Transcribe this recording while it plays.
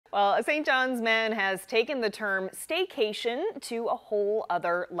Well, a St. John's man has taken the term staycation to a whole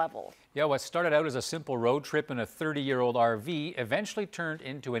other level. Yeah, what started out as a simple road trip in a 30-year-old RV eventually turned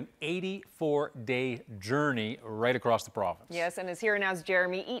into an 84-day journey right across the province. Yes, and as Here and Now's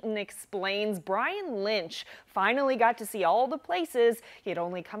Jeremy Eaton explains, Brian Lynch finally got to see all the places he had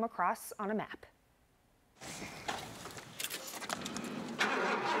only come across on a map.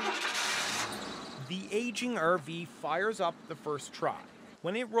 The aging RV fires up the first try.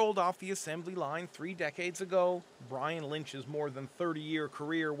 When it rolled off the assembly line 3 decades ago, Brian Lynch's more than 30-year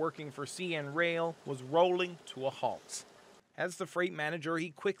career working for CN Rail was rolling to a halt. As the freight manager, he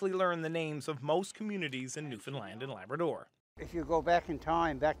quickly learned the names of most communities in Newfoundland and Labrador. If you go back in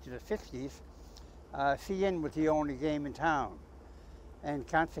time, back to the 60s, CN was the only game in town. And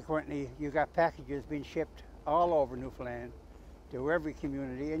consequently, you got packages being shipped all over Newfoundland to every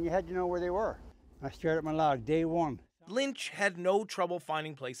community, and you had to know where they were. I started my log day one. Lynch had no trouble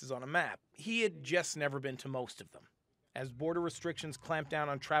finding places on a map. He had just never been to most of them. As border restrictions clamped down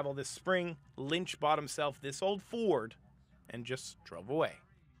on travel this spring, Lynch bought himself this old Ford and just drove away.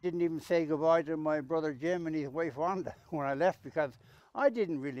 Didn't even say goodbye to my brother Jim and his wife Wanda when I left, because I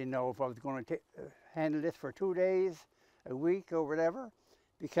didn't really know if I was going to handle this for 2 days, a week, or whatever,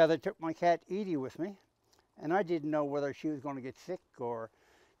 because I took my cat Edie with me, and I didn't know whether she was going to get sick or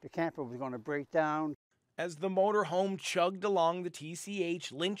the camper was going to break down. As the motorhome chugged along the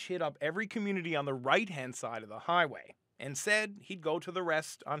TCH, Lynch hit up every community on the right-hand side of the highway and said he'd go to the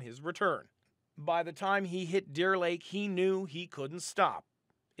rest on his return. By the time he hit Deer Lake, he knew he couldn't stop,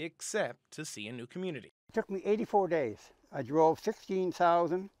 except to see a new community. It took me 84 days. I drove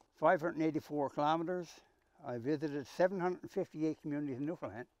 16,584 kilometers. I visited 758 communities in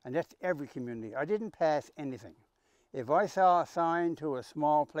Newfoundland, and that's every community. I didn't pass anything. If I saw a sign to a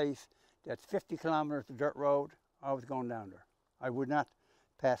small place that's 50 kilometers to dirt road, I was going down there. I would not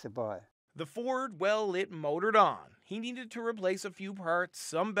pass it by. The Ford, well, it motored on. He needed to replace a few parts,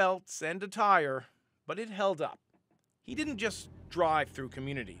 some belts, and a tire, but it held up. He didn't just drive through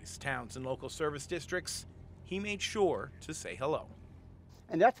communities, towns, and local service districts. He made sure to say hello.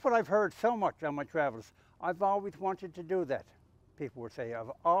 And that's what I've heard so much on my travels. I've always wanted to do that. People would say,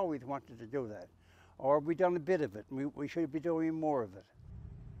 I've always wanted to do that. Or we've done a bit of it. We should be doing more of it.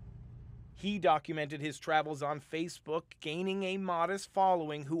 He documented his travels on Facebook, gaining a modest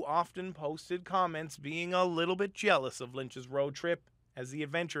following who often posted comments being a little bit jealous of Lynch's road trip as the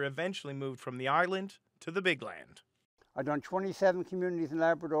adventure eventually moved from the island to the big land. I've done 27 communities in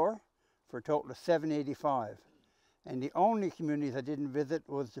Labrador for a total of 785. And the only communities I didn't visit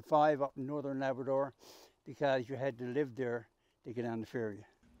was the 5 up in northern Labrador, because you had to live there to get on the ferry.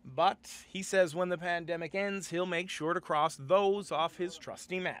 But he says when the pandemic ends, he'll make sure to cross those off his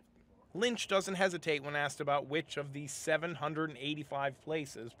trusty map. Lynch doesn't hesitate when asked about which of the 785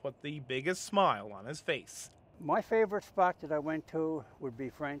 places put the biggest smile on his face. My favorite spot that I went to would be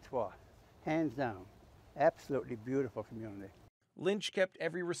Francois, hands down. Absolutely beautiful community. Lynch kept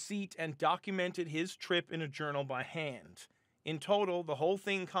every receipt and documented his trip in a journal by hand. In total, the whole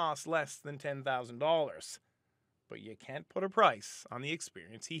thing cost less than $10,000. But you can't put a price on the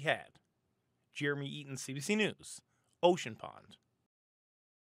experience he had. Jeremy Eaton, CBC News, Ocean Pond.